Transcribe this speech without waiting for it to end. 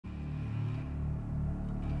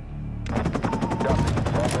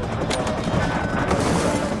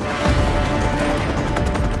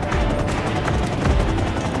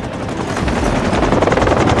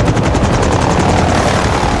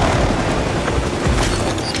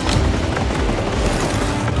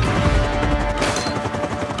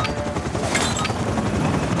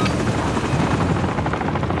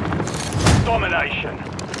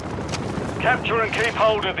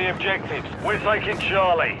hold of the objectives. We're taking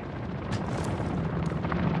Charlie.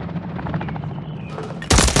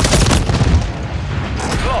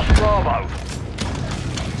 Lost Bravo.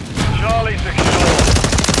 Charlie secure.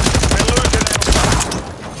 We're losing Alpha.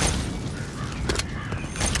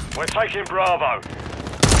 We're taking Bravo.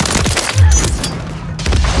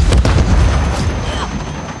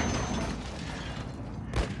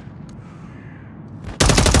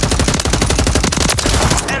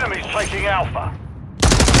 Enemies taking Alpha.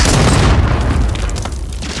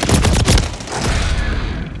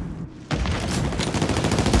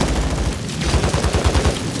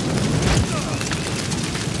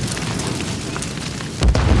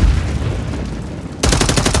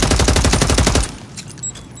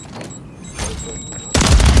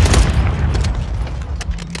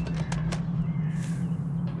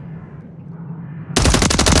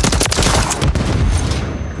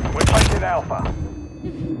 Alpha.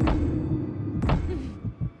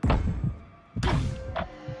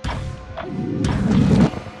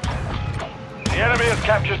 The enemy has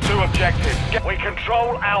captured 2 objectives. We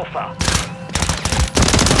control Alpha.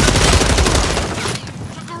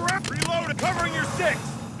 Reload, covering your 6.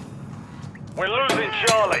 We're losing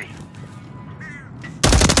Charlie.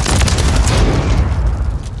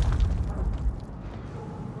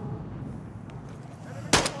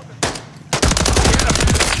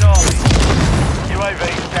 UAV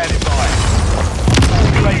standing by.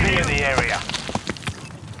 UAV in the area.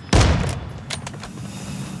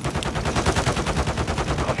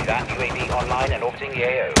 Copy that. UAV online and orbiting the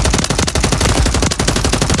AO.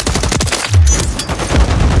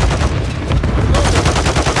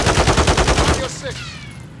 On your 6.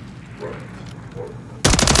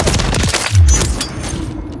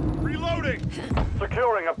 Reloading.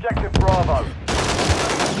 Securing objective Bravo.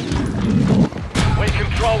 We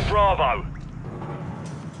control Bravo.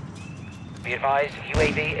 Be advised,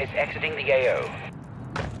 UAV is exiting the AO.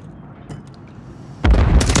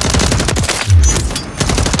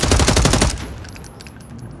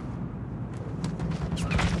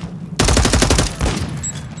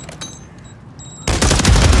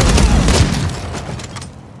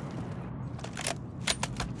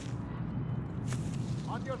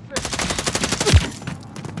 On your 6.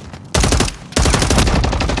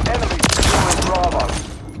 Enemy securing Bravo.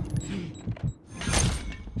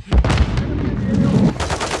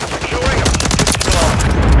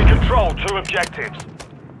 Control 2 objectives.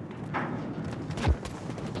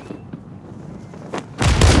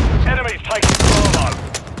 Enemies taking Bravo.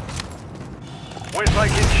 We're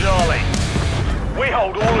taking Charlie. We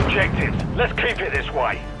hold all objectives. Let's keep it this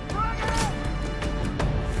way.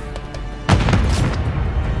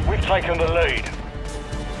 We've taken the lead.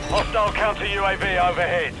 Hostile counter UAV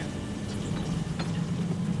overhead.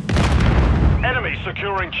 Enemy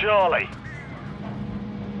securing Charlie.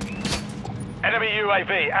 Enemy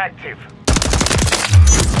UAV active.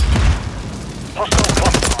 Hostile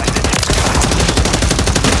cluster line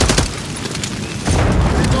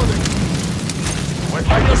Reloading. We're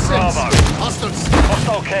taking Bravo. Hostiles.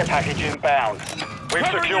 Hostile care package inbound. We've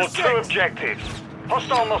Cover your secured 2 6. objectives.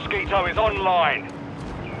 Hostile Mosquito is online.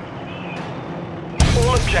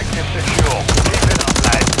 All objectives secure. Keep it up,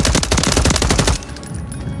 lads.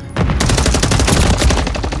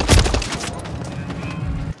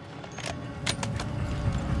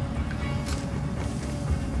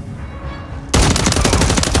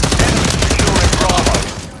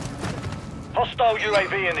 Hostile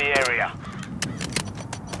UAV in the area.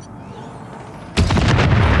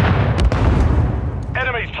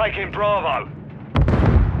 Enemies taking Bravo.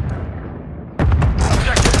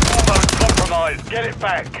 Objective Bravo is compromised. Get it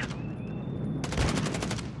back.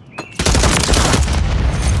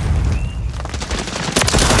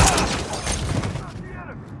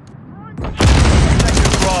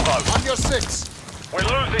 Objective Bravo. On your 6. We're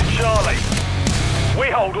losing Charlie. We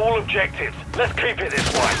hold all objectives. Let's keep it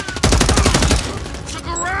this way. Look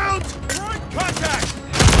around! Contact!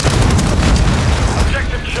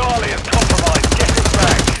 Objective Charlie is compromised. Get it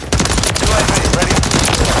back. UAV ready.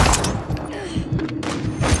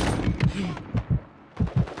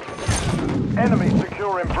 Enemy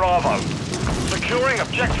securing Bravo. Securing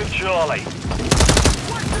objective Charlie.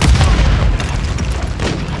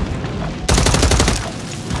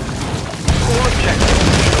 All objectives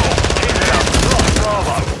secure. Keep it up. Lost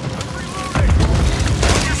Bravo.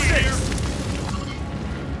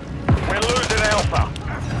 We're losing Alpha.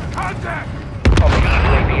 Contact!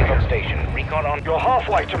 UAV is on station. Recon on. You're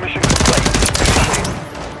halfway to mission complete.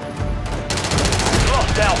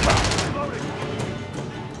 Lost Alpha.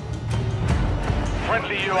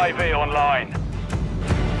 Friendly UAV online.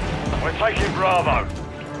 We're taking Bravo.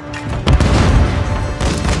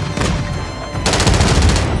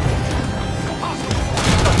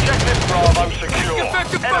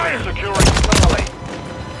 Enemy securing Charlie.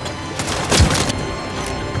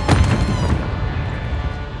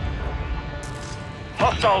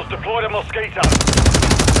 Hostiles deployed a Mosquito.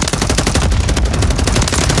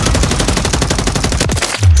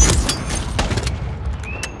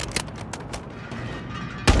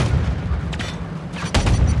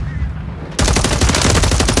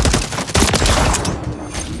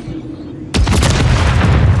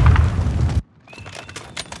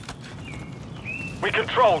 We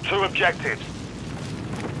control 2 objectives.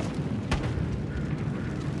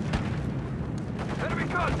 Enemy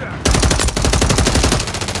contact!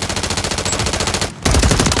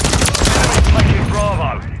 Enemy taking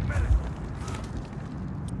Bravo.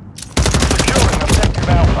 Securing objective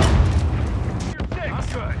Alpha.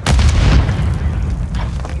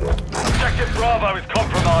 Objective Bravo is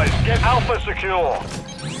compromised. Get Alpha secure.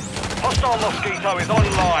 Hostile Mosquito is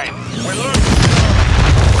online. We're losing.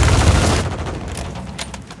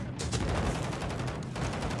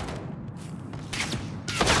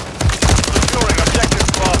 Securing objective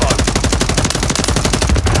Bravo.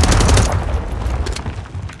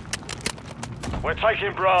 We're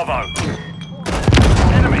taking Bravo.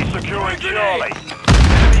 Enemy securing Charlie.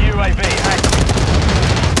 Enemy UAV active.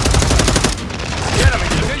 The enemy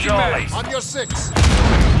took Charlie. On your 6.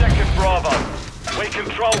 Objective Bravo. We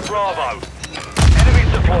control Bravo. Enemies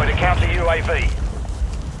deployed to counter UAV.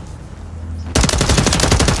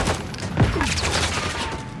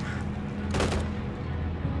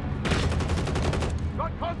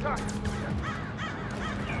 Got contact!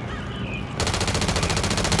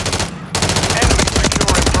 Enemy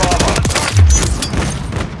securing Bravo.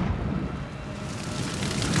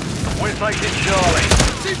 We're taking Charlie.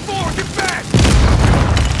 C4, get back!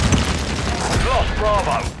 Lost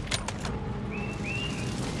Bravo.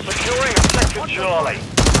 Securing objective Charlie.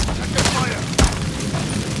 Check your fire!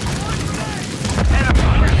 Enemy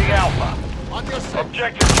shooting Alpha. On your 6.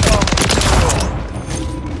 Objective Charlie secure.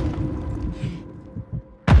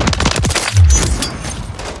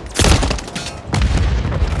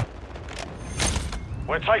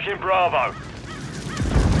 We're taking Bravo.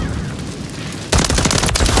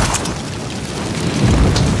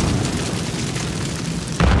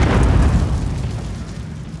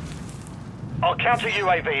 Our counter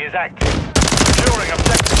UAV is active. Securing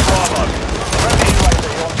objective Bravo. Friendly UAV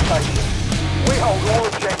on station. We hold all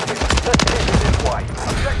objectives. Let's keep it this way.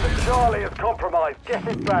 Objective Charlie is compromised. Get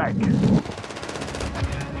it back.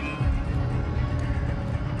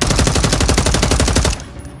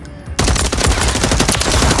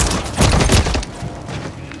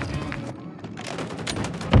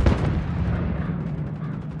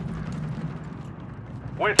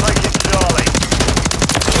 We're taking Charlie.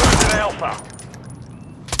 Losing Alpha.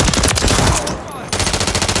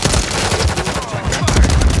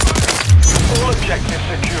 All objectives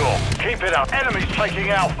secure. Keep it up. Enemies taking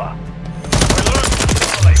Alpha. We're losing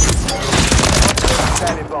Charlie.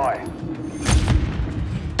 Standing by.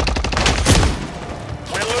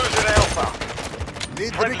 We're losing Alpha.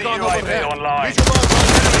 Need the Friendly recon over UAV there. online. Use your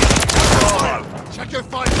Bravo. Bravo. Check your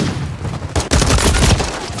fire!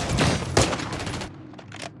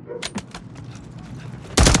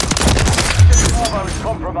 Bravo is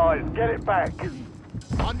compromised. Get it back.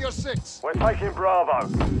 On your 6. We're taking Bravo.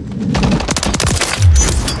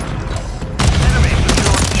 Enemy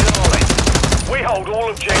securing Charlie. We hold all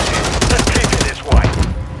objectives. Let's keep it this way.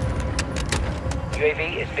 UAV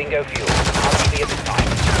is bingo fuel. RTB at the